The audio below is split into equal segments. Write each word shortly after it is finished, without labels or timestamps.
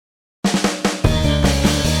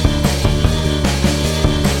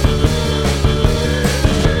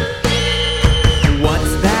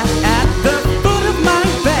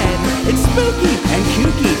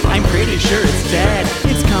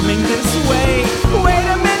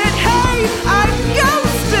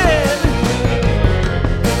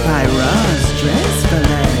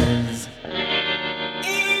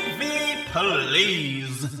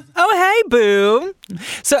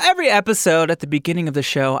So every episode at the beginning of the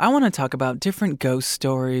show, I want to talk about different ghost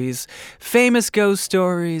stories, famous ghost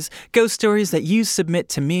stories that you submit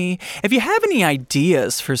to me. If you have any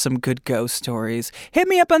ideas for some good ghost stories, hit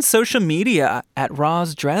me up on social media at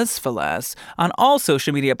Roz Dresfiles on all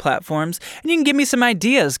social media platforms, and you can give me some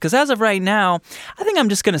ideas, because as of right now, I think I'm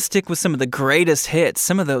just going to stick with some of the greatest hits,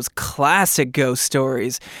 some of those classic ghost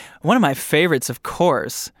stories. One of my favorites, of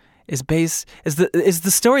course, is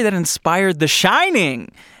the story that inspired The Shining.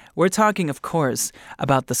 We're talking, of course,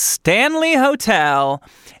 about the Stanley Hotel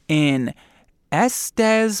in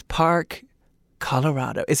Estes Park,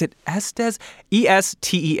 Colorado. Is it Estes?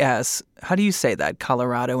 E-S-T-E-S. How do you say that,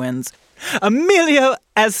 Coloradoans? Emilio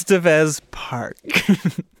Estevez Park.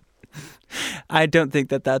 I don't think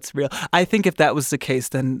that that's real. I think if that was the case,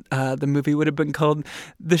 then the movie would have been called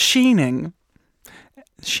The Shining.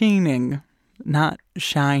 Shining. Not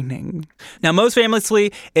Shining. Now, most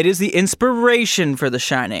famously, it is the inspiration for The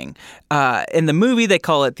Shining. In the movie, they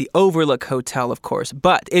call it the Overlook Hotel, of course,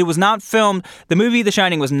 but it was not filmed. The movie The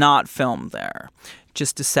Shining was not filmed there,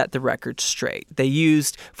 just to set the record straight.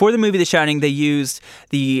 For the movie The Shining, they used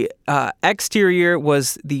the exterior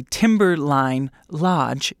was the Timberline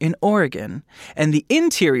Lodge in Oregon, and the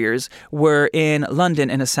interiors were in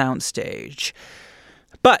London in a soundstage.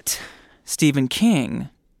 But Stephen King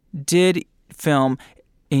did film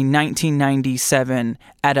a 1997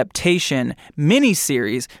 adaptation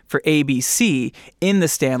miniseries for ABC in the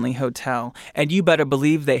Stanley Hotel, and you better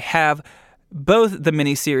believe they have both the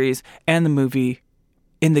miniseries and the movie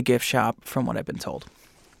in the gift shop, from what I've been told.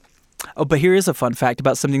 Oh, but here is a fun fact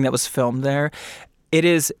about something that was filmed there. It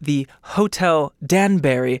is the Hotel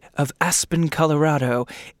Danbury of Aspen, Colorado,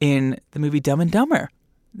 in the movie Dumb and Dumber.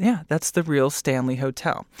 Yeah, that's the real Stanley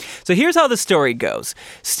Hotel. So here's how the story goes.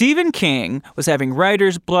 Stephen King was having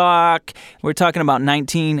writer's block. We're talking about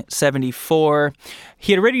 1974.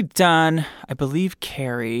 He had already done, I believe,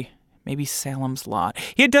 Carrie, maybe Salem's Lot.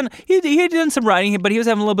 He had done some writing, but he was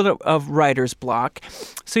having a little bit of writer's block.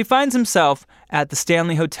 So he finds himself at the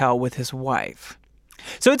Stanley Hotel with his wife.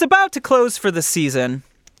 So it's about to close for the season.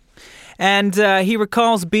 And he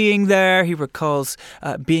recalls being there. He recalls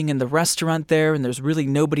being in the restaurant there, and there's really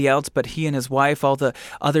nobody else but he and his wife. All the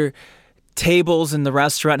other tables in the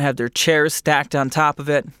restaurant have their chairs stacked on top of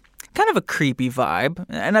it. Kind of a creepy vibe.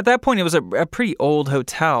 And at that point, it was a pretty old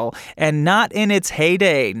hotel, and not in its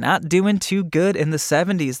heyday. Not doing too good in the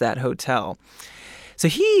 70s, that hotel. So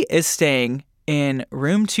he is staying in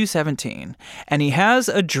room 217, and he has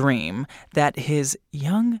a dream that his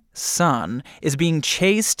young son is being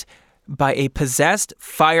chased by a possessed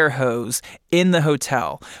fire hose in the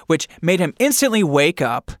hotel, which made him instantly wake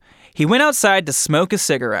up. He went outside to smoke a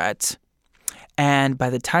cigarette, and by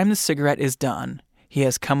the time the cigarette is done, he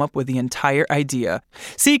has come up with the entire idea.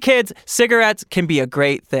 See, kids, cigarettes can be a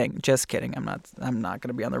great thing. Just kidding. I'm not going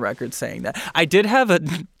to be on the record saying that. I did have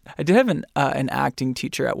an acting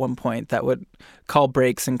teacher at one point that would call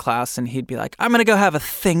breaks in class, and he'd be like, "I'm going to go have a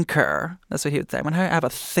thinker." That's what he would say. "I'm going to have a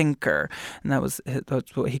thinker." And that's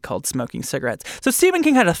what he called smoking cigarettes. So Stephen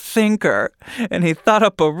King had a thinker, and he thought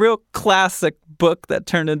up a real classic book that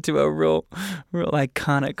turned into a real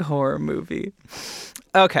iconic horror movie.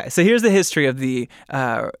 Okay, so here's the history of the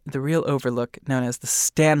real overlook known as the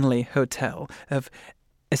Stanley Hotel of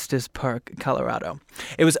Estes Park, Colorado.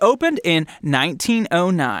 It was opened in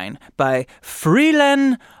 1909 by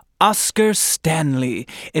Freeland Oscar Stanley,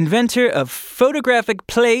 inventor of photographic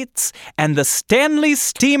plates and the Stanley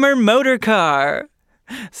Steamer motor car.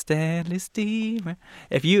 Stanley Steamer.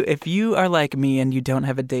 If you are like me and you don't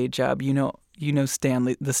have a day job, you know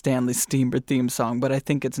the Stanley Steamer theme song, but I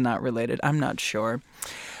think it's not related. I'm not sure.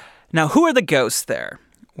 Now, who are the ghosts there?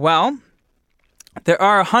 Well, there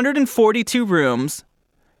are 142 rooms.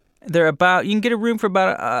 You can get a room for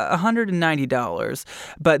about $190,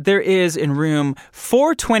 but there is in room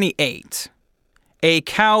 428 a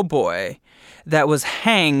cowboy that was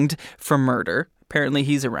hanged for murder. Apparently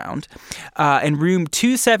he's around. In room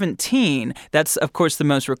 217, that's, of course, the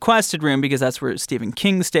most requested room because that's where Stephen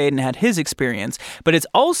King stayed and had his experience. But it's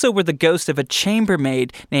also where the ghost of a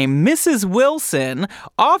chambermaid named Mrs. Wilson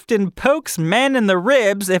often pokes men in the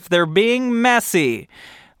ribs if they're being messy.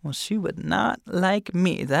 Well, she would not like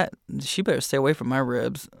me. She better stay away from my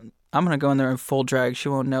ribs. I'm going to go in there in full drag. She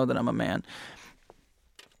won't know that I'm a man.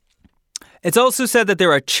 It's also said that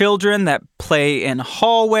there are children that play in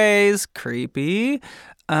hallways. Creepy.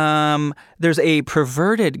 There's a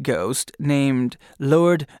perverted ghost named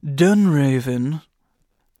Lord Dunraven.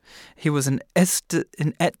 He was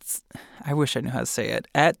I wish I knew how to say it.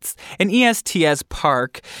 An ESTS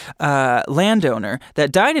Park landowner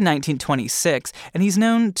that died in 1926, and he's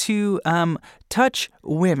known to touch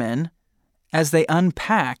women as they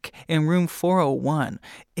unpack in room 401.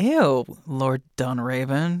 Ew, Lord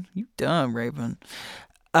Dunraven. You dumb Raven.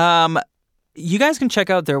 You guys can check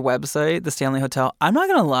out their website, the Stanley Hotel. I'm not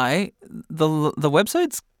gonna lie, the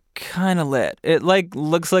website's kind of lit. It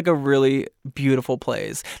looks like a really beautiful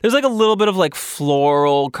place. There's a little bit of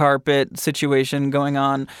floral carpet situation going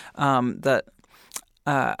on that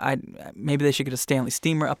maybe they should get a Stanley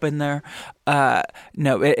steamer up in there.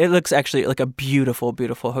 No, it looks actually like a beautiful,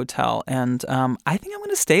 beautiful hotel, and I think I'm going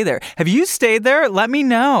to stay there. Have you stayed there? Let me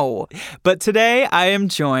know. But today I am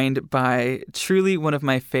joined by truly one of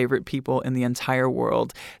my favorite people in the entire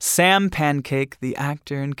world, Sam Pancake, the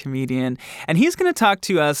actor and comedian, and he's going to talk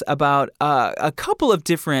to us about a couple of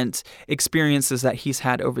different experiences that he's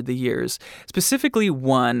had over the years. Specifically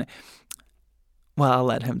one, well, I'll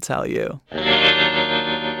let him tell you.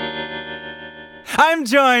 I'm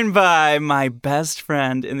joined by my best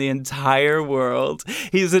friend in the entire world.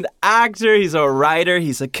 He's an actor, he's a writer,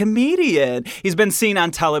 he's a comedian. He's been seen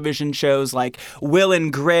on television shows like Will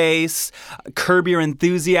and Grace, Curb Your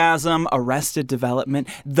Enthusiasm, Arrested Development,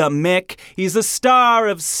 The Mick. He's a star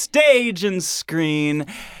of stage and screen.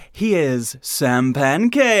 He is Sam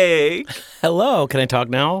Pancake. Hello, can I talk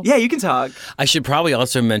now? Yeah, you can talk. I should probably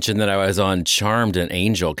also mention that I was on Charmed and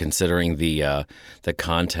Angel, considering the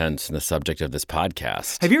contents and the subject of this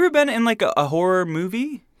podcast. Have you ever been in a horror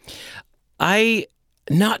movie?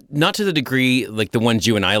 Not to the degree like the ones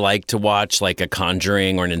you and I like to watch, like a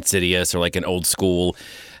Conjuring or an Insidious or an old school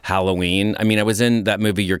Halloween. I mean, I was in that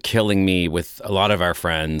movie You're Killing Me with a lot of our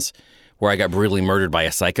friends, where I got brutally murdered by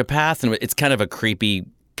a psychopath, and it's kind of a creepy,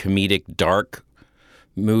 comedic, dark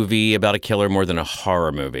movie about a killer more than a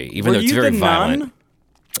horror movie, even though it's very violent. Nun?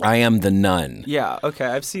 I am the nun. Yeah, okay,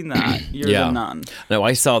 I've seen that. You're yeah. the nun. No,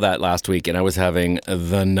 I saw that last week, and I was having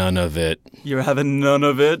the none of it. You're having none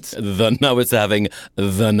of it? I was having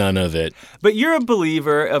the none of it. But you're a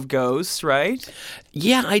believer of ghosts, right?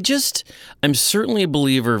 Yeah, I'm certainly a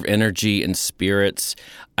believer of energy and spirits.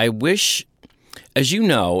 I wish, as you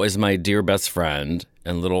know, as my dear best friend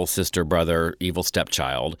and little sister, brother, evil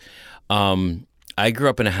stepchild, I grew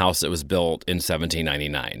up in a house that was built in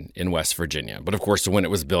 1799 in West Virginia. But of course, when it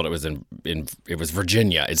was built, it was it was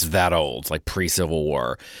Virginia. It's that old, it's like pre-Civil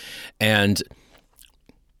War. And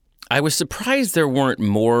I was surprised there weren't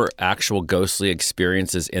more actual ghostly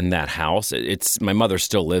experiences in that house. My mother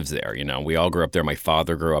still lives there. We all grew up there. My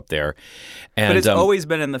father grew up there. And, but it's always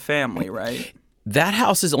been in the family, right? That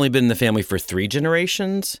house has only been in the family for 3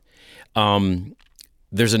 generations.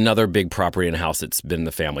 There's another big property and house that's been in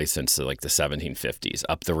the family since the 1750s,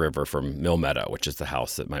 up the river from Mill Meadow, which is the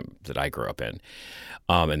house that I grew up in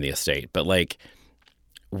the estate. But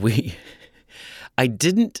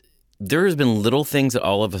there has been little things that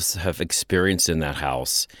all of us have experienced in that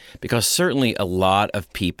house, because certainly a lot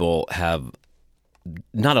of people have.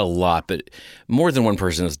 Not a lot, but more than one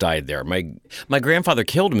person has died there. My grandfather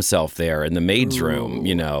killed himself there in the maid's room,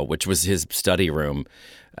 which was his study room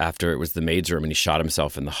after it was the maid's room, and he shot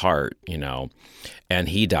himself in the heart, and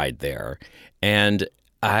he died there. And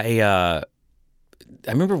I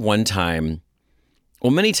remember one time,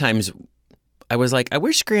 many times, I was like, I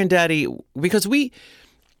wish Granddaddy, because we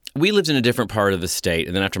lived in a different part of the state,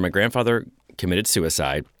 and then after my grandfather committed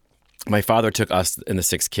suicide, my father took us and the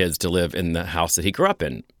 6 kids to live in the house that he grew up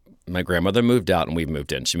in. My grandmother moved out and we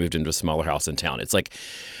moved in. She moved into a smaller house in town.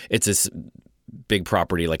 It's this big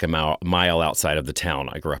property a mile outside of the town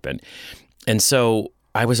I grew up in. And so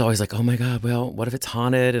I was always like, oh my God, well, what if it's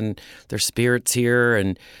haunted and there's spirits here?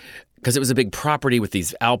 And because it was a big property with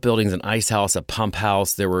these outbuildings, an ice house, a pump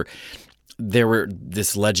house. There were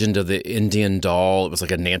this legend of the Indian doll. It was like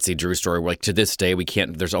a Nancy Drew story. To this day,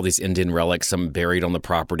 there's all these Indian relics, some buried on the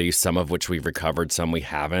property, some of which we've recovered, some we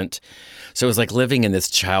haven't. So it was like living in this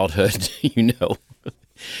childhood,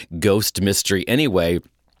 ghost mystery anyway.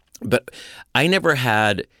 But I never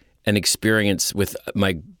had an experience with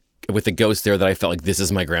a ghost there that I felt like this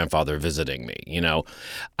is my grandfather visiting me.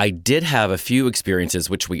 I did have a few experiences,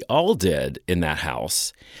 which we all did in that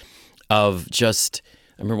house, of just...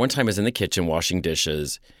 I remember one time I was in the kitchen washing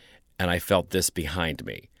dishes, and I felt this behind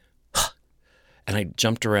me. And I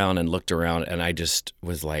jumped around and looked around, and I just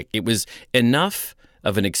was like, it was enough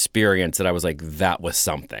of an experience that I was like, that was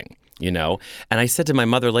something. you know? And I said to my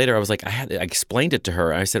mother later, I was like, I explained it to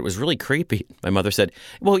her. And I said, it was really creepy. My mother said,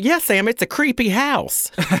 well, yeah, Sam, it's a creepy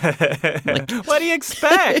house. Like, what do you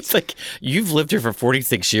expect? It's like, you've lived here for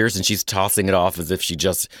 46 years and she's tossing it off as if she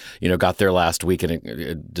just, got there last week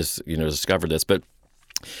and just, discovered this. But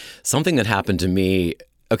something that happened to me,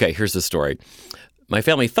 okay, here's the story. My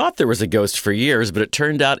family thought there was a ghost for years, but it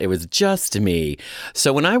turned out it was just me.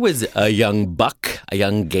 So when I was a young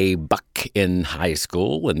gay buck in high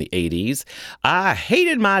school in the 80s, I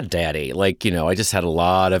hated my daddy. I just had a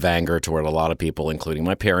lot of anger toward a lot of people, including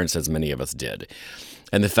my parents, as many of us did.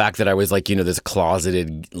 And the fact that I was this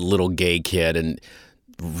closeted little gay kid in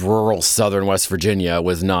rural southern West Virginia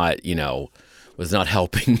was not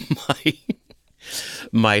helping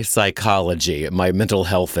my psychology, my mental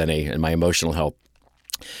health and my emotional health.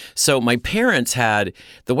 So my parents had,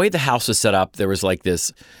 the way the house was set up, there was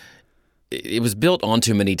this, it was built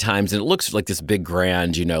onto many times, and it looks like this big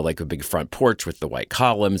grand, like a big front porch with the white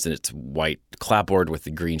columns, and it's white clapboard with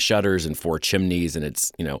the green shutters and 4 chimneys, and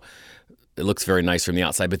it's, it looks very nice from the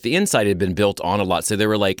outside. But the inside had been built on a lot. So there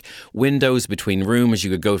were windows between rooms.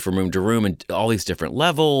 You could go from room to room and all these different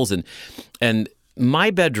levels. And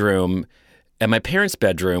my bedroom and my parents'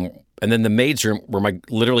 bedroom, and then the maid's room, where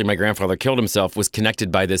literally my grandfather killed himself, was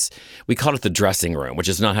connected by this. We called it the dressing room, which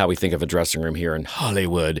is not how we think of a dressing room here in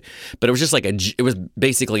Hollywood. But it was just it was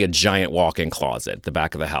basically a giant walk-in closet at the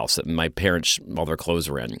back of the house that my parents, all their clothes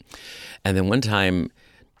were in. And then one time,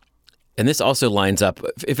 and this also lines up,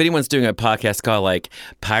 if anyone's doing a podcast called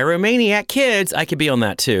Pyromaniac Kids, I could be on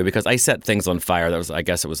that too, because I set things on fire. I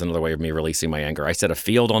guess it was another way of me releasing my anger. I set a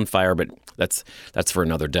field on fire, but that's for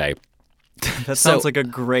another day. That sounds like a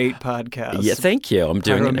great podcast. Yeah, thank you. I'm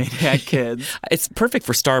doing it. Pyromaniac Kids. It's perfect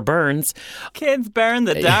for Star Burns. Kids burn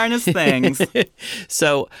the darnest things.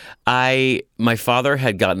 So my father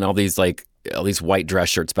had gotten all these white dress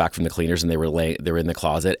shirts back from the cleaners, and they were in the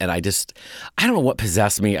closet. And I don't know what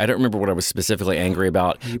possessed me. I don't remember what I was specifically angry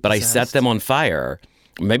about, but I set them on fire.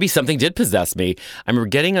 Maybe something did possess me. I remember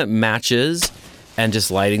getting matches and just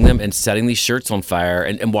lighting them and setting these shirts on fire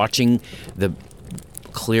and watching the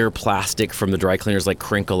clear plastic from the dry cleaners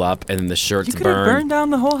crinkle up, and then the shirts burn. You could have burned down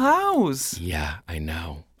the whole house. Yeah, I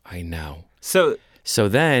know. So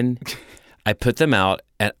then I put them out,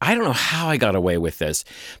 and I don't know how I got away with this,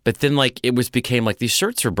 but then became these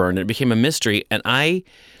shirts were burned, and it became a mystery, and I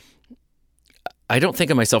don't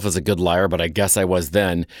think of myself as a good liar, but I guess I was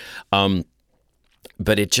then.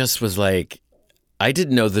 But it just was I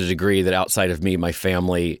didn't know the degree that outside of me, my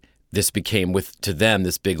family, this became to them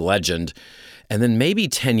this big legend. And then maybe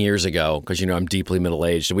 10 years ago, because, I'm deeply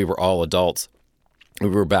middle-aged and we were all adults, we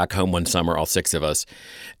were back home one summer, all 6 of us,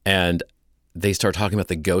 and they started talking about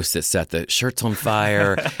the ghost that set the shirts on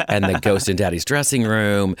fire and the ghost in Daddy's dressing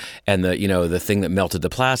room and the thing that melted the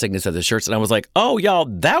plastic and set the shirts. And I was like, oh, y'all,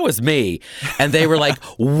 that was me. And they were like,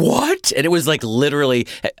 what? And it was literally,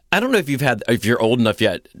 I don't know if you're old enough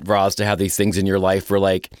yet, Roz, to have these things in your life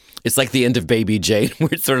where it's like the end of Baby Jane, where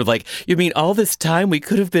it's sort of you mean all this time we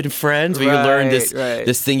could have been friends, where you learn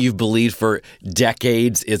this thing you've believed for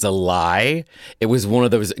decades is a lie. It was one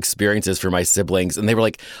of those experiences for my siblings. And they were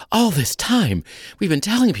like, all this time we've been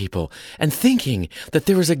telling people and thinking that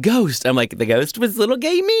there was a ghost. I'm like, the ghost was little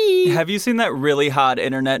gay me. Have you seen that really hot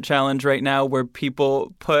internet challenge right now where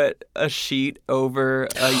people put a sheet over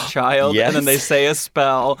a child Yes. and then they say a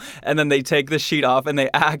spell and then they take the sheet off and they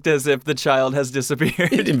act as if the child has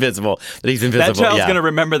disappeared? Invisible. That he's invisible. That child's yeah. going to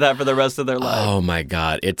remember that for the rest of their life. Oh my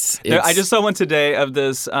God. It's I just saw one today of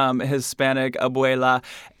this Hispanic abuela,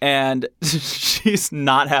 and she's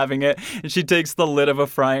not having it. And she takes the lid of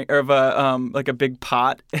a big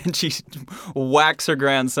pot, and she whacks her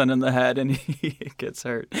grandson in the head, and he gets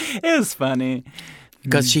hurt. It was funny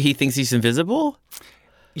because he thinks he's invisible.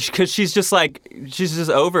 Because she's just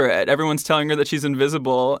over it. Everyone's telling her that she's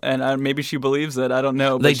invisible, and maybe she believes it. I don't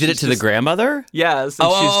know. They did it to the grandmother? Yes. And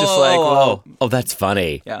she's just well. Oh, that's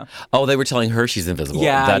funny. Yeah. Oh, they were telling her she's invisible.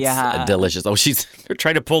 Yeah, That's delicious. Oh, they're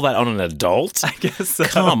trying to pull that on an adult? I guess so.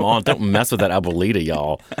 Come on, don't mess with that abuelita,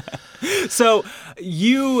 y'all. So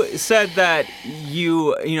you said that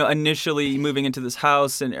you initially moving into this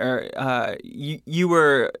house, and you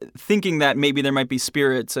were thinking that maybe there might be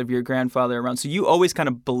spirits of your grandfather around. So you always kind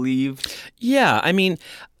of believed. Yeah, I mean,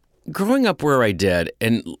 growing up where I did,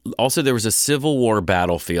 and also there was a Civil War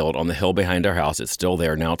battlefield on the hill behind our house. It's still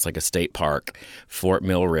there now. It's like a state park, Fort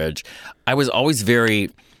Mill Ridge. I was always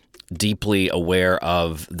very deeply aware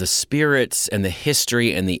of the spirits and the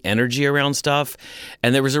history and the energy around stuff.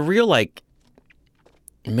 And there was a real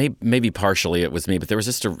maybe partially it was me, but there was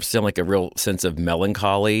just a real sense of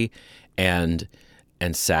melancholy and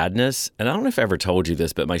sadness. And I don't know if I ever told you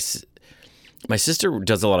this, but my sister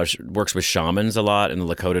does a lot of works with shamans a lot in the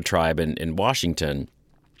Lakota tribe in Washington.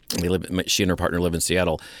 She and her partner live in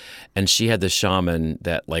Seattle, and she had this shaman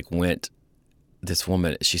that went. This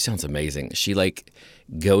woman, she sounds amazing. She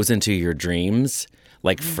goes into your dreams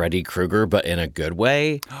like Freddy Krueger, but in a good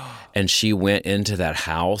way. And she went into that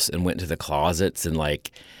house and went into the closets and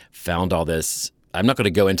found all this. I'm not going to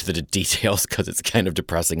go into the details because it's kind of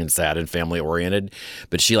depressing and sad and family oriented.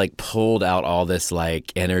 But she pulled out all this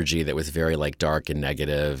energy that was very dark and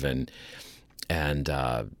negative and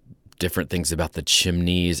different things about the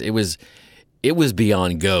chimneys. It was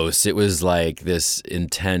beyond ghosts. It was this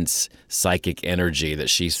intense psychic energy that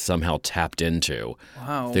she somehow tapped into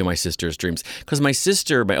through my sister's dreams. Because my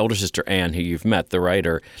older sister, Anne, who you've met, the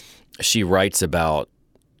writer, she writes about,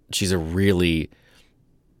 she's a really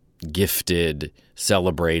gifted,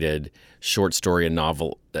 celebrated short story and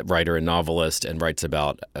novel writer and novelist, and writes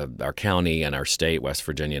about our county and our state, West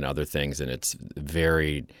Virginia, and other things. And it's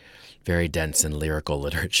very, very dense and lyrical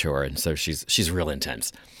literature. And so she's real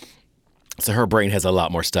intense. So her brain has a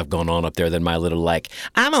lot more stuff going on up there than my little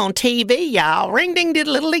I'm on TV, y'all. Ring ding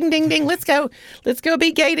diddle little ding ding ding. Let's go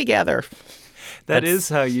be gay together. That's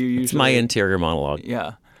how you usually. It's my interior monologue.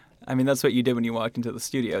 Yeah. I mean, that's what you did when you walked into the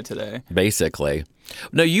studio today. Basically.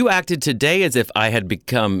 No, you acted today as if I had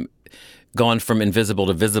gone from invisible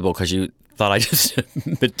to visible because you thought I just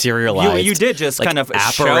materialized. You did just kind of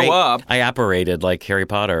show up. I apparated like Harry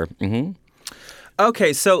Potter. Mm-hmm.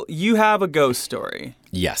 Okay, so you have a ghost story.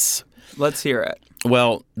 Yes. Let's hear it.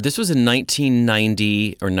 Well, this was in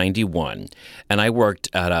 1990 or 91, and I worked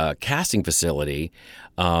at a casting facility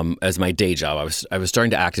as my day job. I was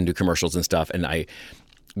starting to act and do commercials and stuff, and I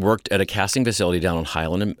worked at a casting facility down on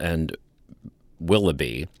Highland and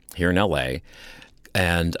Willoughby here in L.A.,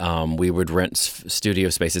 and we would rent studio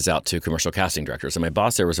spaces out to commercial casting directors. And my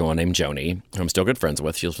boss there was a woman named Joni, who I'm still good friends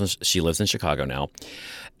with. She lives in Chicago now.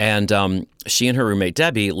 And she and her roommate,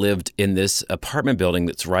 Debbie, lived in this apartment building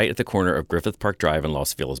that's right at the corner of Griffith Park Drive and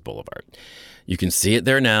Los Feliz Boulevard. You can see it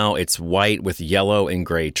there now. It's white with yellow and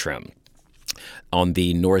gray trim on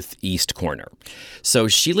the northeast corner. So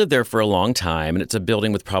she lived there for a long time, and it's a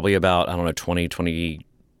building with probably about,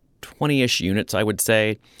 20-ish units, I would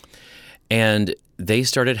say. And they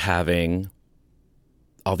started having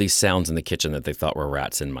all these sounds in the kitchen that they thought were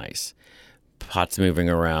rats and mice. Pots moving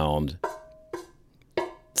around,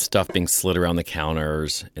 stuff being slid around the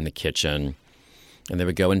counters in the kitchen. And they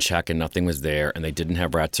would go and check and nothing was there, and they didn't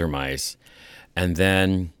have rats or mice. And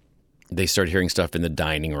then they started hearing stuff in the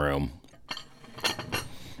dining room,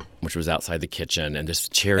 which was outside the kitchen, and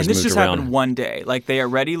just chairs moved around. And this just happened one day? They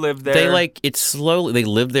already lived there? They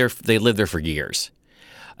lived there for years.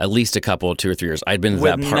 At least a couple, 2 or 3 years. I'd been to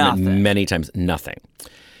that apartment many times. Nothing.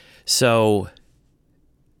 So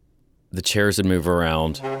the chairs would move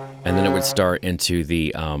around, and then it would start into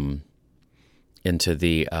the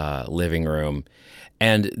living room.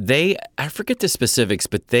 And I forget the specifics,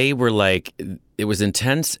 but they were it was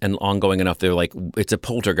intense and ongoing enough. They were it's a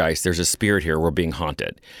poltergeist. There's a spirit here. We're being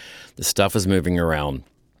haunted. The stuff was moving around,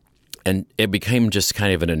 and it became just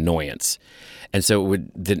kind of an annoyance. And so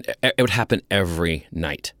it would happen every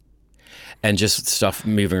night, and just stuff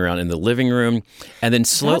moving around in the living room, and then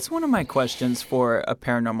That's one of my questions for a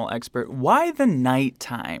paranormal expert. Why the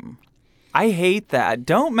nighttime? I hate that.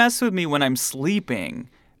 Don't mess with me when I'm sleeping.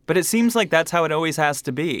 But it seems like that's how it always has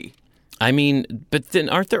to be. I mean, but then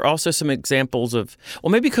aren't there also some examples of,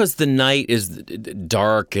 well, maybe because the night is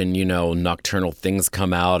dark and, nocturnal things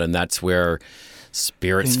come out, and that's where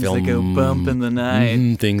spirits feel things that go bump in the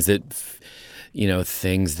night. Things that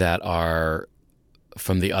are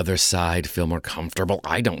from the other side feel more comfortable.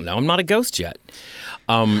 I don't know. I'm not a ghost yet.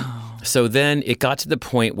 So then it got to the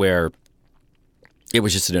point where it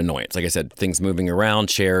was just an annoyance. Like I said, things moving around,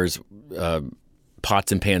 chairs,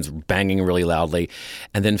 pots and pans banging really loudly.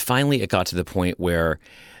 And then finally it got to the point where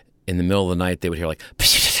in the middle of the night they would hear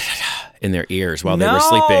in their ears while they were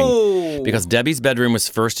sleeping. Because Debbie's bedroom was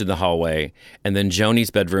first in the hallway, and then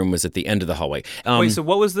Joni's bedroom was at the end of the hallway. Wait, so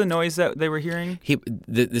what was the noise that they were hearing?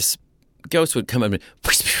 This ghost would come up and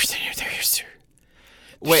whisper in their ears.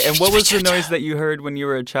 Wait, and what was the noise that you heard when you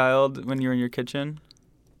were a child, when you were in your kitchen?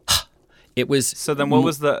 It was. So then what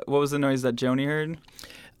was the noise that Joni heard?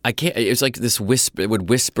 I can't. It was like this whisper. It would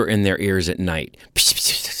whisper in their ears at night.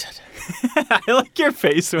 I like your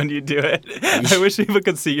face when you do it. I wish people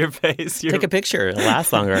could see your face. Take a picture. It'll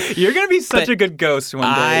last longer. You're going to be such a good ghost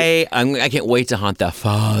one day. I can't wait to haunt the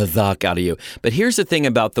fuck out of you. But here's the thing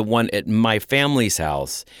about the one at my family's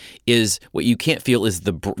house is what you can't feel is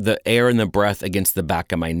the air and the breath against the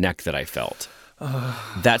back of my neck that I felt.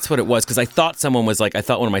 That's what it was, because I thought someone was like, I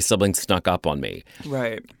thought one of my siblings snuck up on me.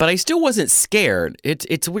 Right. But I still wasn't scared.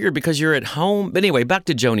 It's weird because you're at home. But anyway, back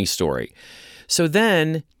to Joni's story. So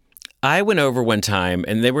then I went over one time,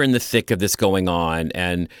 and they were in the thick of this going on,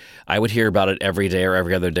 and I would hear about it every day or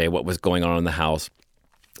every other day, what was going on in the house.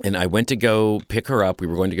 And I went to go pick her up. We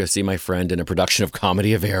were going to go see my friend in a production of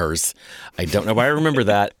Comedy of Errors. I don't know why I remember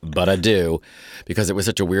that, but I do, because it was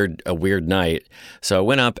such a weird night. So I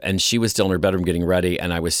went up, and she was still in her bedroom getting ready,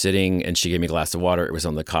 and I was sitting, and she gave me a glass of water. It was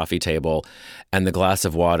on the coffee table, and the glass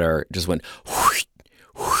of water just went whoosh,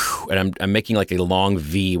 whoosh, and I'm making like a long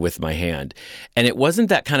V with my hand. And it wasn't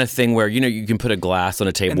that kind of thing where, you can put a glass on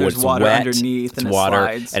a table And where there's it's water wet, underneath, it's and it water,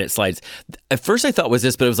 slides. and it slides. At first I thought it was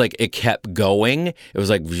this, but it was like it kept going. It was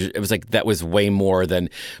like that was way more than.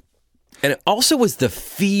 And it also was the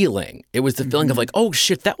feeling. It was the feeling of like, oh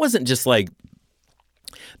shit, that wasn't just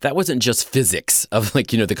physics of like,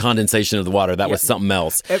 the condensation of the water. That was something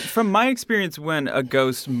else. From my experience, when a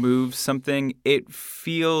ghost moves something, it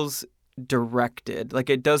feels directed.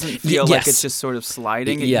 Like, it doesn't feel like it's just sort of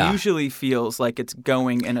sliding. It usually feels like it's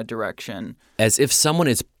going in a direction. As if someone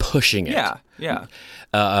is pushing it. Yeah.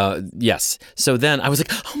 Yes. So then I was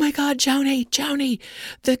like, oh my God, Joni,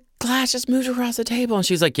 the glass just moved across the table. And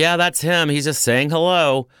she's like, yeah, that's him. He's just saying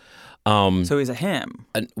hello. So he's a him.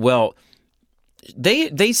 Well,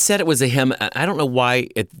 they said it was a him. I don't know why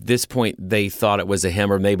at this point they thought it was a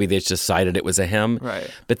him, or maybe they just decided it was a him. Right.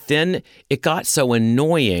 But then it got so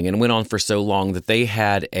annoying and went on for so long that they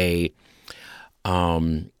had a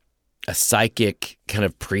psychic kind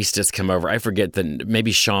of priestess come over. I forget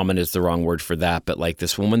maybe shaman is the wrong word for that, but like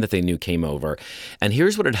this woman that they knew came over. And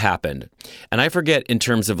here's what had happened. And I forget in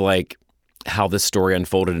terms of like how this story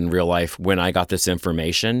unfolded in real life when I got this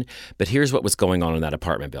information, but here's what was going on in that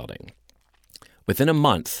apartment building. Within a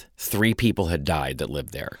month, 3 people had died that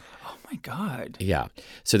lived there. Oh my God. Yeah.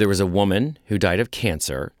 So there was a woman who died of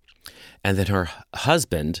cancer, and then her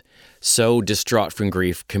husband, so distraught from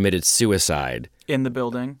grief, committed suicide. In the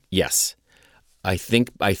building? Yes. I think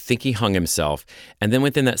he hung himself. And then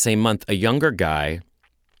within that same month, a younger guy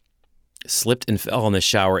slipped and fell in the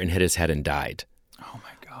shower and hit his head and died. Oh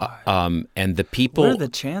my God. And the people... What are the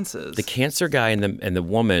chances? The cancer guy and the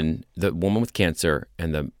woman with cancer,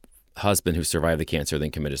 and the husband who survived the cancer then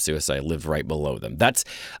committed suicide lived right below them.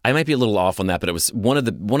 I might be a little off on that, but it was one of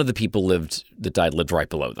the people that died lived right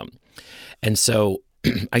below them. And so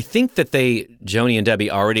I think that Joni and Debbie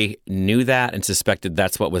already knew that and suspected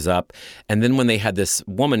that's what was up. And then when they had this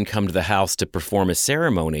woman come to the house to perform a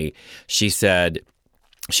ceremony, she said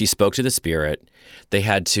she spoke to the spirit. They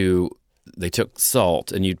took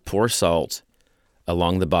salt, and you'd pour salt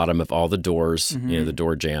along the bottom of all the doors, the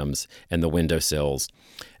door jambs and the windowsills.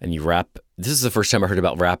 And you wrap, this is the first time I heard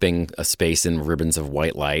about wrapping a space in ribbons of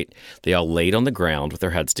white light. They all laid on the ground with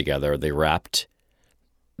their heads together. They wrapped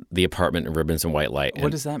the apartment in ribbons and white light.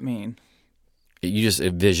 What does that mean? You just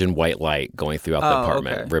envision white light going throughout the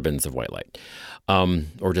apartment, okay. Ribbons of white light.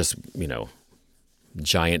 Or just,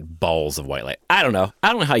 giant balls of white light. I don't know. I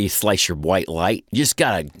don't know how you slice your white light. You just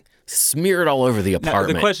got to smear it all over the apartment.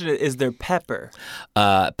 Now, the question is there pepper?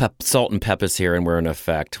 Salt and pepper's here, and we're in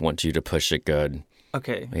effect. Want you to push it good.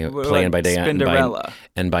 Okay. Playing by day Spinderella.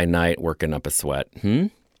 and by night working up a sweat.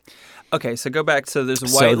 Okay, so go back. So there's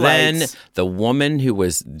white So lights. then the woman who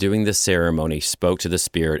was doing the ceremony spoke to the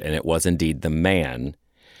spirit, and it was indeed the man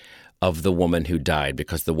of the woman who died,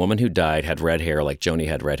 because the woman who died had red hair, like Joni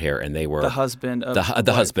had red hair, and they were... The husband of the wife.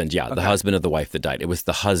 husband, yeah. Okay. The husband of the wife that died. It was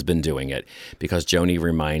the husband doing it, because Joni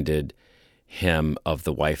reminded him of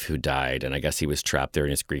the wife who died, and I guess he was trapped there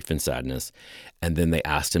in his grief and sadness. And then they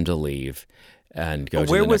asked him to leave and go to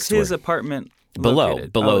the next door. Where was his apartment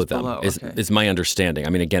located? Below them, below. Okay. is my understanding. I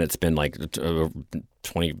mean, again, it's been like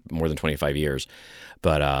more than 25 years.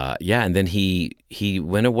 But and then he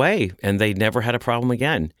went away, and they never had a problem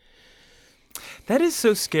again. That is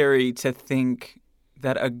so scary to think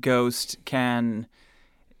that a ghost can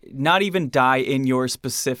not even die in your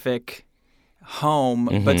specific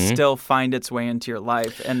home, but still find its way into your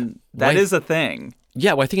life. And that is a thing.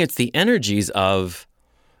 Yeah, well, I think it's the energies of...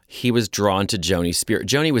 He was drawn to Joni's spirit.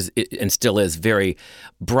 Joni was, and still is, very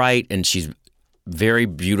bright, and she's very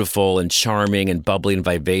beautiful and charming and bubbly and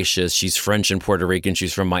vivacious. She's French and Puerto Rican.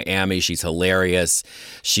 She's from Miami. She's hilarious.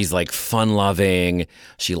 She's like fun-loving.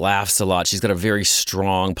 She laughs a lot. She's got a very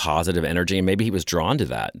strong, positive energy, and maybe he was drawn to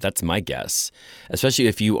that. That's my guess. Especially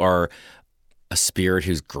if you are a spirit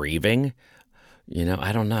who's grieving.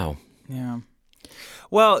 I don't know. Yeah.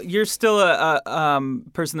 Well, you're still a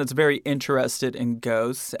person that's very interested in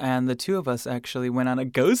ghosts, and the two of us actually went on a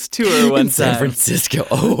ghost tour one In San time. Francisco.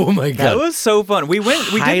 Oh my God. That was so fun. We did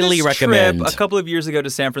Highly this recommend. trip a couple of years ago to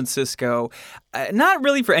San Francisco. Not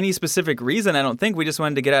really for any specific reason, I don't think. We just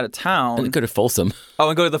wanted to get out of town. And go to Folsom. Oh,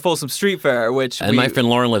 and go to the Folsom Street Fair, which And my friend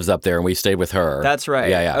Lauren lives up there, and we stayed with her. That's right.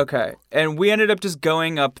 Yeah. Okay. And we ended up just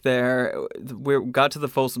going up there. We got to the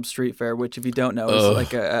Folsom Street Fair, which, if you don't know, is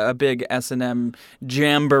like a big S&M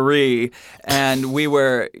jamboree. And we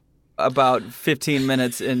were about 15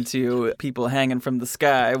 minutes into people hanging from the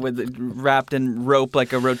sky wrapped in rope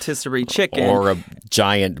like a rotisserie chicken. Or a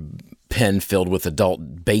giant pen filled with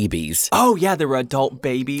adult babies. Oh, yeah, there were adult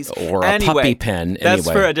babies. Or a puppy pen. That's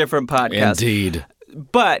Anyway. for a different podcast. Indeed.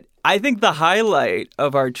 But I think the highlight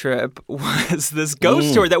of our trip was this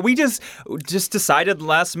ghost tour that we just decided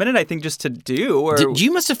last minute, I think, just to do. Or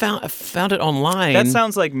You must have found it online. that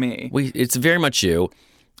sounds like me. It's very much you.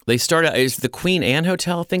 They start out, it's the Queen Anne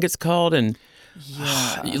Hotel, I think it's called, and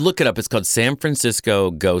you look it up. It's called San Francisco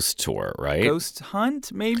Ghost Tour, right? Ghost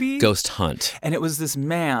Hunt, maybe? Ghost Hunt. And it was this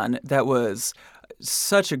man that was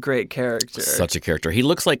such a great character. Such a character. He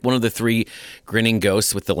looks like one of the three grinning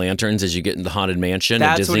ghosts with the lanterns as you get in the Haunted Mansion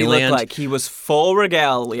That's in Disneyland. what he looked like. He was full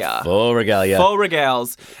regalia. Full regalia. Full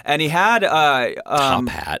regals. And he had Top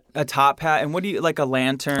hat. a top hat. And like a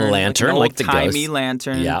lantern? A lantern, like the old-timey ghost.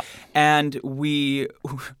 lantern. Yeah. And we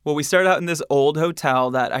started out in this old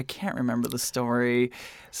hotel that I can't remember the story.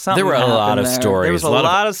 Something There were a lot of happened there. stories. There was a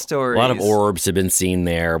lot of stories. A lot of orbs had been seen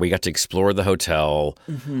there. We got to explore the hotel.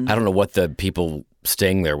 Mm-hmm. I don't know what the people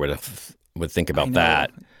staying there would think about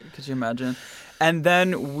that. Could you imagine? And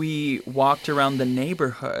then we walked around the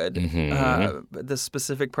neighborhood, the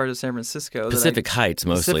specific part of San Francisco. Pacific Heights,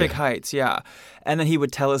 mostly. Pacific Heights, yeah. And then he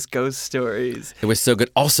would tell us ghost stories. It was so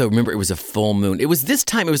good. Also, remember, it was a full moon. It was this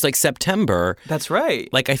time. It was like September. That's right.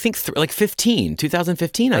 Like, I think, 2015,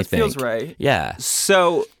 I think. That feels right. Yeah.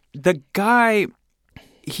 So the guy,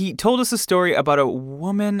 he told us a story about a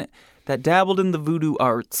woman that dabbled in the voodoo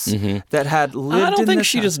arts, that had lived in I don't think this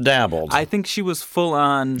she house. just dabbled. I think she was full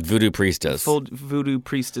on Voodoo priestess. full voodoo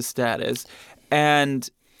priestess status. And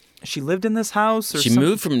she lived in this house? Or She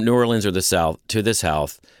moved from New Orleans or the South to this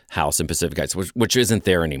house in Pacific Heights, which isn't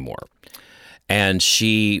there anymore. And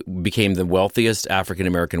she became the wealthiest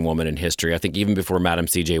African-American woman in history. I think even before Madam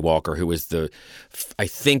C.J. Walker, who was the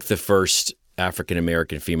first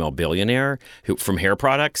African-American female billionaire from hair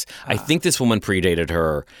products. I think this woman predated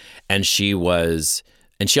her, and she also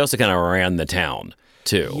kind of ran the town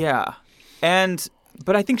too. Yeah.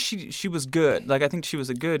 But I think she was good. Like, I think she was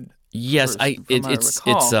a good Yes, person, from what I it's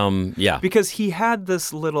recall. yeah. Because he had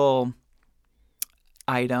this little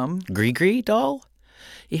item. Gree doll?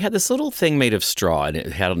 He had this little thing made of straw, and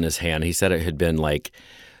it had on his hand. He said it had been like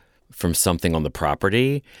from something on the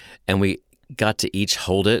property, and we got to each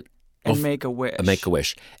hold it. And make a wish. Make a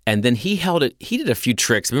wish. And then he held it. He did a few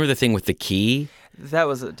tricks. Remember the thing with the key? That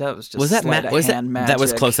was just Was that hand magic. That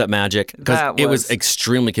was close-up magic? Because it was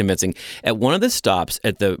extremely convincing. At one of the stops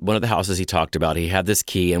at one of the houses he talked about, he had this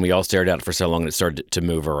key, and we all stared at it for so long, and it started to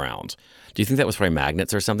move around. Do you think that was probably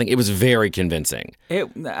magnets or something? It was very convincing.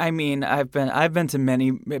 I've been to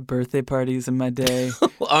many birthday parties in my day.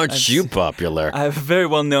 Aren't you popular? I'm very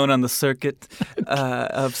well known on the circuit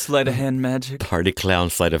of sleight of hand magic. Party clown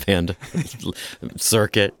sleight of hand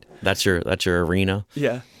circuit. That's your arena.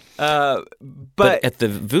 Yeah. But at the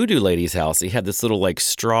voodoo lady's house, he had this little like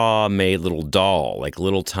straw-made little doll, like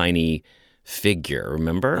little tiny figure.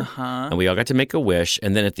 Remember? And we all got to make a wish,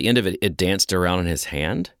 and then at the end of it, it danced around in his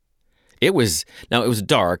hand. It was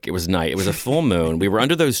dark. It was night. It was a full moon. We were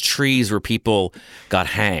under those trees where people got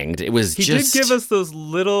hanged. It was He did give us those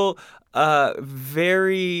little,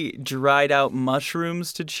 very dried out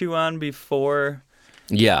mushrooms to chew on before.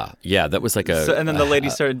 Yeah. That was like And then the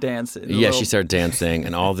lady started dancing. She started dancing,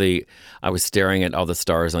 and I was staring at all the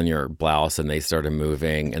stars on your blouse, and they started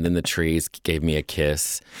moving, and then the trees gave me a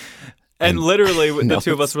kiss. And literally, the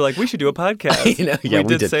two of us were like, "We should do a podcast." We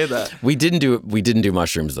did say that. We didn't do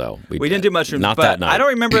mushrooms though. We didn't do mushrooms. Not but that night. I don't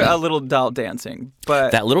remember a little doll dancing.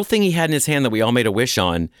 But that little thing he had in his hand that we all made a wish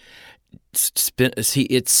on,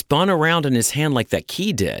 it spun around in his hand like that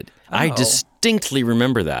key did. I distinctly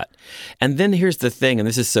remember that. And then here's the thing, and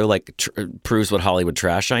this is so like proves what Hollywood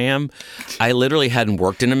trash I am. I literally hadn't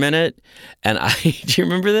worked in a minute, and do you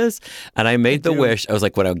remember this? And I made the wish. I was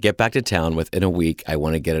like, when I get back to town within a week, I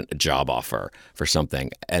want to get a job offer for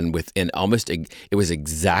something. And it was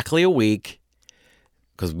exactly a week,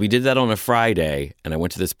 because we did that on a Friday, and I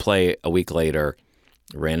went to this play a week later.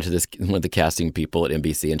 Ran into one of the casting people at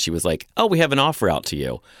NBC, and she was like, "Oh, we have an offer out to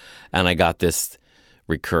you," and I got this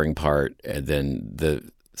recurring part, and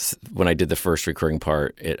then when I did the first recurring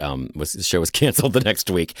part, the show was canceled the next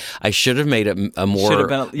week. I should have made a more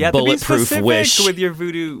bulletproof wish with your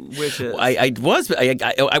voodoo wishes.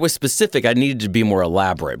 I was specific. I needed to be more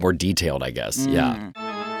elaborate, more detailed, I guess. Yeah.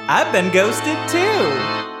 I've been ghosted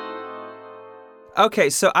too. Okay,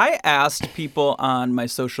 so I asked people on my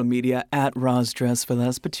social media at Roz Dress for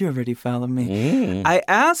Less, but you already follow me. I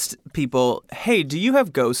asked people, hey, do you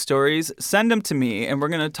have ghost stories? Send them to me, and we're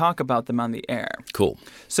going to talk about them on the air. Cool.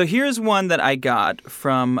 So here's one that I got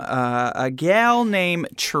from a gal named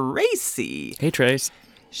Tracy. Hey, Trace.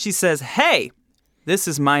 She says, hey, this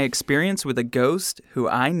is my experience with a ghost who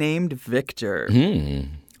I named Victor.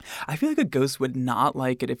 I feel like a ghost would not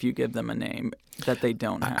like it if you give them a name that they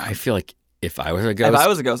don't have. I feel like if I was a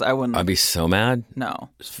ghost, I wouldn't. I'd be so mad. No.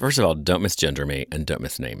 First of all, don't misgender me and don't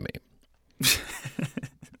misname me.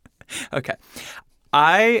 Okay.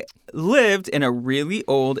 I lived in a really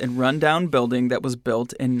old and rundown building that was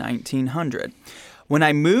built in 1900. When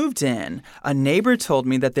I moved in, a neighbor told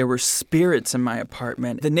me that there were spirits in my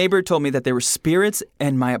apartment. The neighbor told me that there were spirits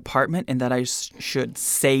in my apartment and that I should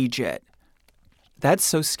sage it. That's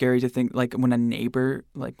so scary to think, like, when a neighbor,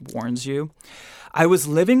 like, warns you. I was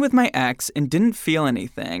living with my ex and didn't feel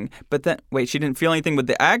anything, but then, wait, she didn't feel anything with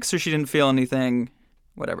the ex or she didn't feel anything,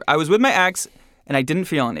 whatever. I was with my ex and I didn't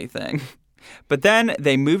feel anything. But then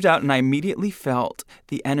they moved out and I immediately felt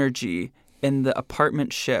the energy in the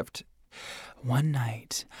apartment shift. One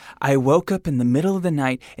night, I woke up in the middle of the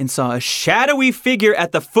night and saw a shadowy figure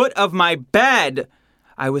at the foot of my bed.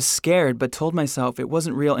 I was scared, but told myself it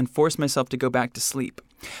wasn't real and forced myself to go back to sleep.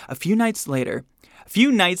 A few nights later,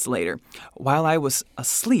 while I was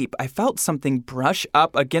asleep, I felt something brush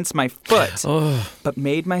up against my foot, but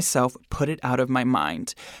made myself put it out of my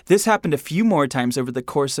mind. This happened a few more times over the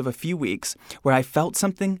course of a few weeks, where I felt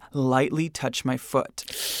something lightly touch my foot.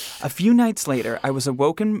 A few nights later, I was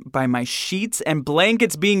awoken by my sheets and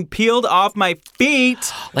blankets being peeled off my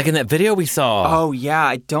feet. Like in that video we saw. Oh, yeah,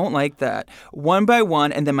 I don't like that. One by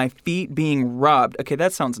one, and then my feet being rubbed. Okay,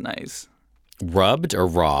 that sounds nice. Rubbed or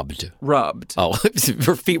robbed? Rubbed. Oh,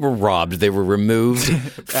 her feet were robbed. They were removed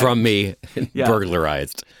from me and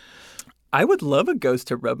burglarized. I would love a ghost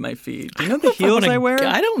to rub my feet. Do you know the heels I wear?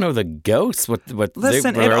 I don't know the ghosts.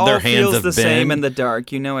 Listen, it all feels the same in the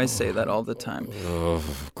dark. You know I say that all the time. Oh,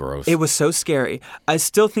 gross. It was so scary. I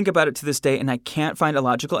still think about it to this day, and I can't find a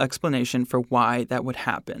logical explanation for why that would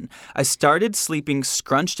happen. I started sleeping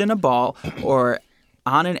scrunched in a ball or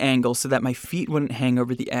on an angle so that my feet wouldn't hang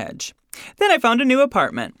over the edge. Then I found a new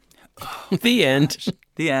apartment. The end.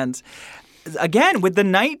 The end. Again, with the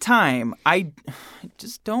nighttime, I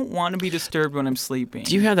just don't want to be disturbed when I'm sleeping.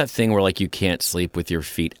 Do you have that thing where, like, you can't sleep with your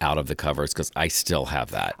feet out of the covers? Because I still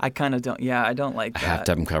have that. I kind of don't. Yeah, I don't like that. I have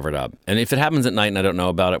to have them covered up. And if it happens at night and I don't know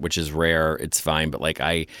about it, which is rare, it's fine. But, like,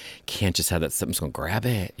 I can't just have that something's going to grab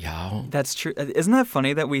it, yo. That's true. Isn't that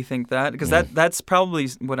funny that we think that? Because that's probably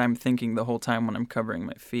what I'm thinking the whole time when I'm covering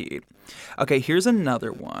my feet. Okay, here's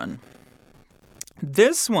another one.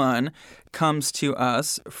 This one comes to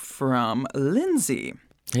us from Lindsay.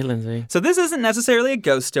 Hey, Lindsay. So this isn't necessarily a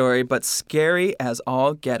ghost story, but scary as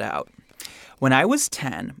all get out. When I was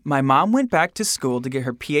 10, my mom went back to school to get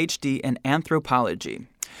her PhD in anthropology.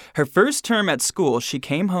 Her first term at school, she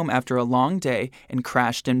came home after a long day and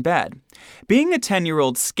crashed in bed. Being a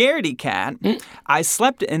 10-year-old scaredy cat, I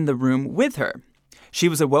slept in the room with her. She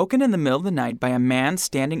was awoken in the middle of the night by a man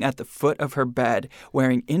standing at the foot of her bed,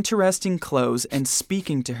 wearing interesting clothes and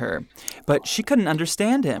speaking to her, but she couldn't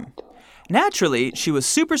understand him. Naturally, she was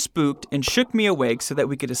super spooked and shook me awake so that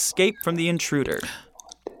we could escape from the intruder.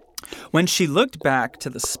 When she looked back to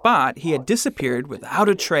the spot, he had disappeared without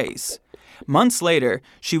a trace. Months later,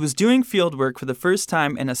 she was doing field work for the first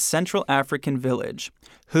time in a Central African village.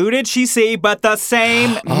 Who did she see but the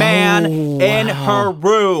same man in her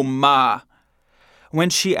room? When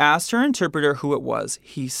she asked her interpreter who it was,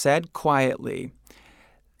 he said quietly,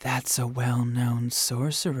 "That's a well-known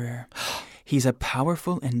sorcerer. He's a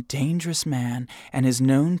powerful and dangerous man and is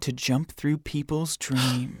known to jump through people's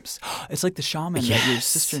dreams." It's like the shaman that your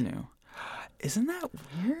sister knew. Isn't that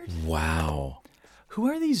weird? Wow. Who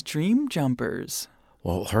are these dream jumpers?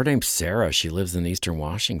 Well, her name's Sarah. She lives in Eastern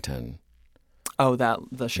Washington. Oh,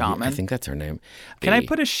 the shaman? I think that's her name. Can I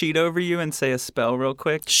put a sheet over you and say a spell real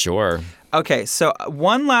quick? Sure. Okay, so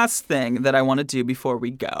one last thing that I want to do before we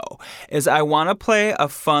go is I want to play a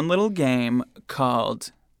fun little game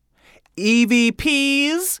called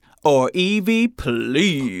EVPs or EV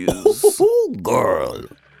Please. Girl.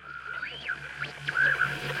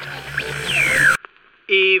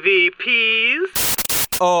 EVPs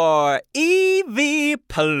or EV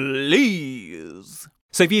Please.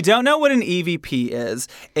 So if you don't know what an EVP is,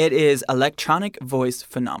 it is electronic voice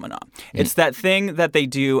phenomenon. It's that thing that they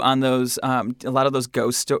do on those a lot of those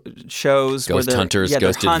ghost shows, Ghost hunters,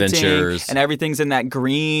 ghost adventures, and everything's in that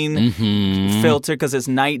green filter because it's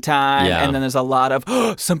nighttime, and then there's a lot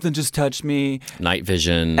of something just touched me, night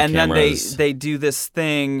vision, and cameras. then they do this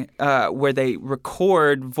thing where they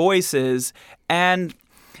record voices and.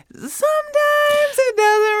 Sometimes it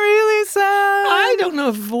doesn't really sound. I don't know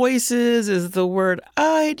if voices is the word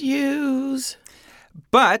I'd use.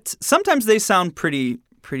 But sometimes they sound pretty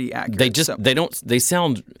accurate. They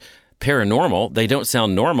sound paranormal. They don't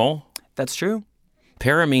sound normal. That's true.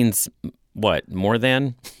 Para means what? More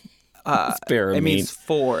than? It means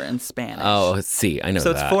for in Spanish. Oh, see, I know that.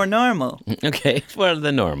 So it's for normal. Okay, for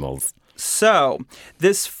the normals. So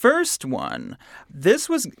this first one, this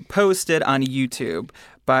was posted on YouTube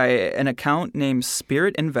by an account named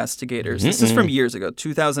Spirit Investigators. This is from years ago,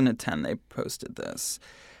 2010 they posted this.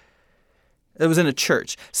 It was in a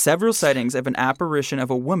church. Several sightings of an apparition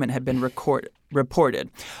of a woman had been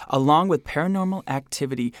reported, along with paranormal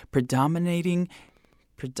activity predominating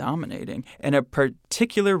in a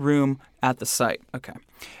particular room at the site. Okay.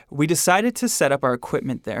 We decided to set up our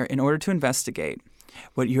equipment there in order to investigate.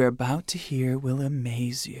 What you're about to hear will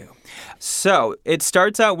amaze you. So it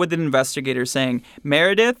starts out with an investigator saying,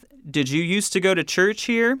 Meredith, did you used to go to church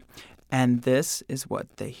here? And this is what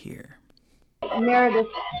they hear. Meredith,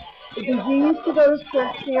 did you used to go to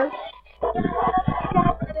church here?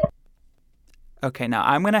 Okay, now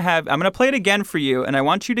I'm gonna play it again for you, and I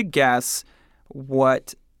want you to guess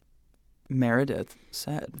what Meredith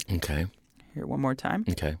said. Okay. Here, one more time.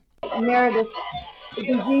 Okay. Meredith, did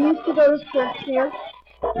you used to go to church here?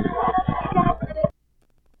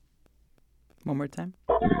 One more time.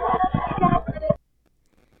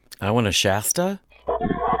 I want a Shasta.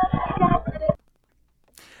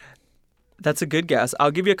 That's a good guess.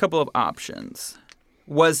 I'll give you a couple of options.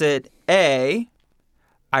 Was it A,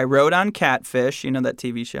 I rode on Catfish, you know that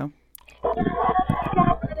TV show?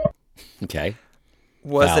 Okay.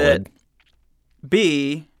 Was Valid. it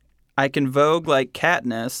B, I can vogue like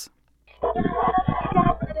Katniss?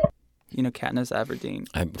 You know Katniss Everdeen.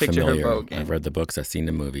 I'm Picture familiar. her voguing. I've read the books. I've seen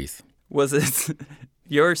the movies. Was it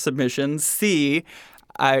your submission? C,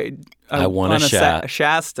 I want a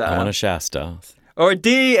Shasta. I want a Shasta. Or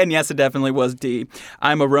D, and yes, it definitely was D.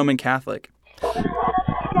 I'm a Roman Catholic.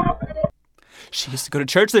 She used to go to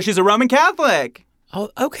church there. She's a Roman Catholic. Oh,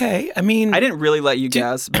 okay. I mean, I didn't really let you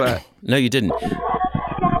guess, but no, you didn't.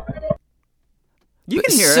 You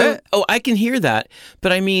can hear it. Oh, I can hear that.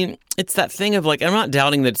 But I mean, it's that thing of like, I'm not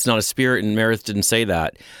doubting that it's not a spirit and Meredith didn't say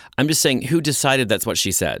that. I'm just saying, who decided that's what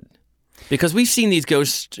she said? Because we've seen these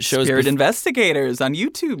ghost shows. Spirit Investigators on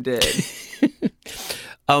YouTube did.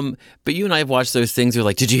 But you and I have watched those things where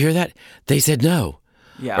like, did you hear that? They said no.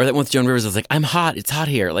 Yeah. Or that one with Joan Rivers was like, I'm hot. It's hot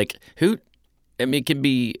here. Like, who? I mean, it can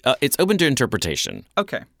be, it's open to interpretation.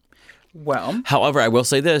 Okay. Well. However, I will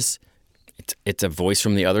say this. It's a voice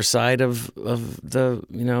from the other side of the,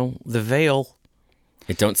 the veil.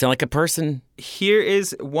 It don't sound like a person. Here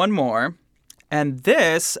is one more. And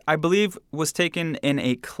this, I believe, was taken in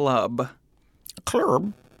a club.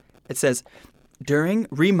 Club? It says, during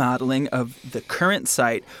remodeling of the current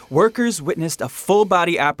site, workers witnessed a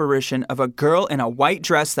full-body apparition of a girl in a white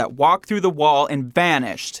dress that walked through the wall and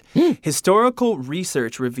vanished. Historical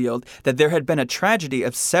research revealed that there had been a tragedy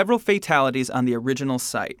of several fatalities on the original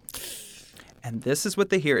site. And this is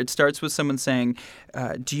what they hear. It starts with someone saying,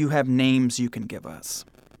 do you have names you can give us?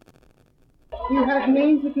 Do you have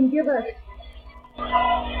names you can give us?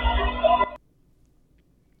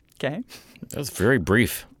 Okay. That was very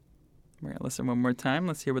brief. We're going to listen one more time.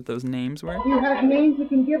 Let's hear what those names were. Do you have names you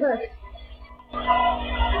can give us?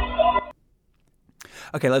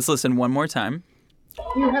 Okay, let's listen one more time.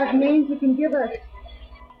 Do you have names you can give us?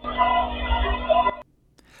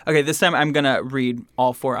 Okay, this time I'm going to read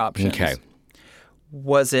all four options. Okay.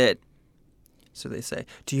 Was it, so they say,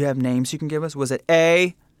 do you have names you can give us? Was it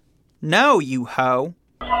A, no, you hoe?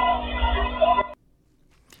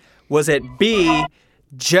 Was it B,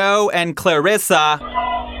 Joe and Clarissa?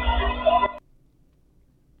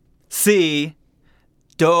 C,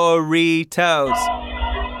 Doritos?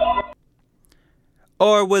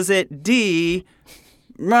 Or was it D,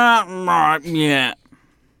 yeah?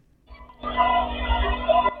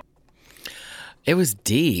 It was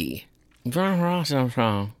D. It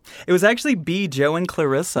was actually B, Joe and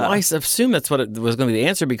Clarissa. Well, I assume that's what it was going to be the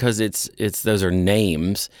answer because it's those are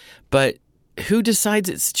names. But who decides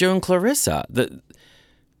it's Joe and Clarissa?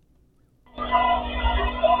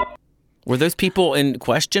 Were those people in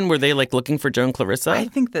question? Were they like looking for Joe and Clarissa? I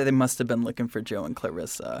think that they must have been looking for Joe and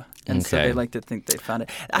Clarissa. And so Okay. they like to think they found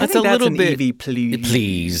it. I That's think a that's little an bit- Evie, please.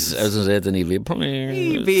 Please. I was going to say it's an Evie. Please.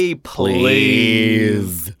 Evie,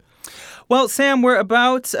 please. Well, Sam, we're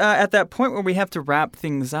about at that point where we have to wrap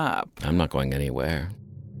things up. I'm not going anywhere.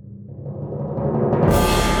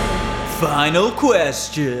 Final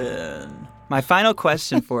question. My final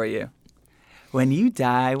question for you. When you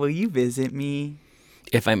die, will you visit me?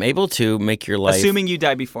 If I'm able to make your life... Assuming you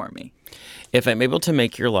die before me. If I'm able to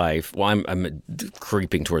make your life... Well, I'm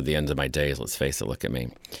creeping toward the end of my days, let's face it. Look at me.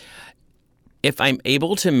 If I'm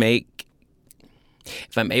able to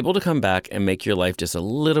come back and make your life just a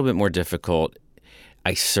little bit more difficult,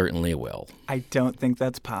 I certainly will. I don't think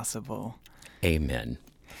that's possible. Amen.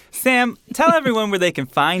 Sam, tell everyone where they can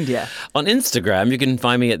find you. On Instagram, you can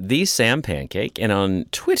find me at @TheSamPancake, and on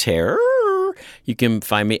Twitter, you can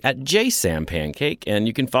find me at @JSamPancake, and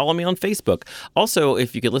you can follow me on Facebook. Also,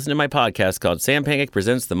 if you could listen to my podcast called Sam Pancake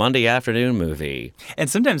Presents the Monday Afternoon Movie. And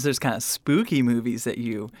sometimes there's kind of spooky movies that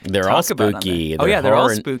you They're talk all about on there. spooky. Oh, yeah, they're all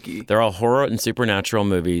horror spooky. They're all horror and supernatural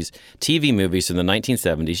movies, TV movies from the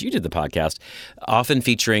 1970s. You did the podcast, often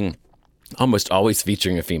featuring, almost always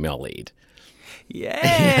featuring a female lead. Yay!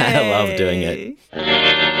 I love doing it.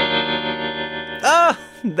 Oh,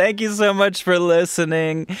 thank you so much for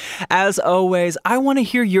listening. As always, I want to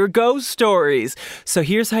hear your ghost stories. So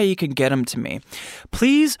here's how you can get them to me.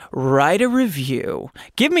 Please write a review.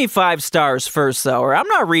 Give me 5 stars first, though, or I'm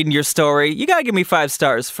not reading your story. You got to give me 5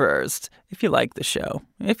 stars first. If you like the show.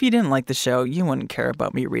 If you didn't like the show, you wouldn't care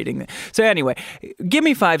about me reading it. So anyway, give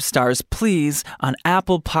me 5 stars, please, on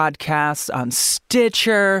Apple Podcasts, on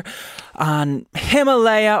Stitcher, on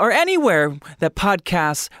Himalaya, or anywhere that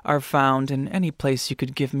podcasts are found, and any place you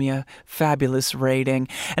could give me a fabulous rating.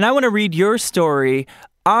 And I want to read your story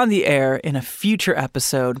on the air in a future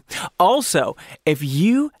episode. Also, if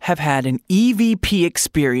you have had an EVP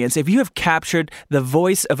experience, if you have captured the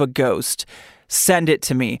voice of a ghost, send it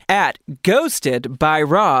to me at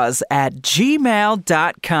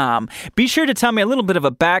ghostedbyroz@gmail.com. Be sure to tell me a little bit of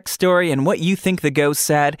a backstory and what you think the ghost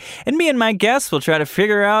said, and me and my guests will try to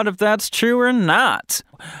figure out if that's true or not.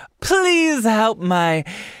 Please help my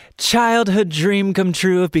childhood dream come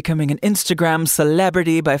true of becoming an Instagram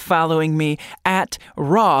celebrity by following me at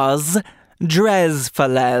Roz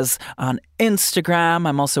Dresfalez on Instagram.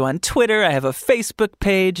 I'm also on Twitter. I have a Facebook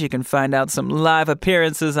page. You can find out some live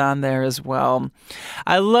appearances on there as well.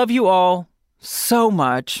 I love you all so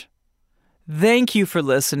much. Thank you for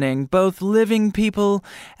listening, both living people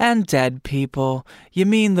and dead people. You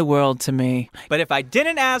mean the world to me. But if I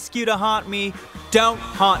didn't ask you to haunt me, don't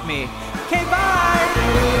haunt me. Okay,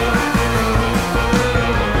 bye!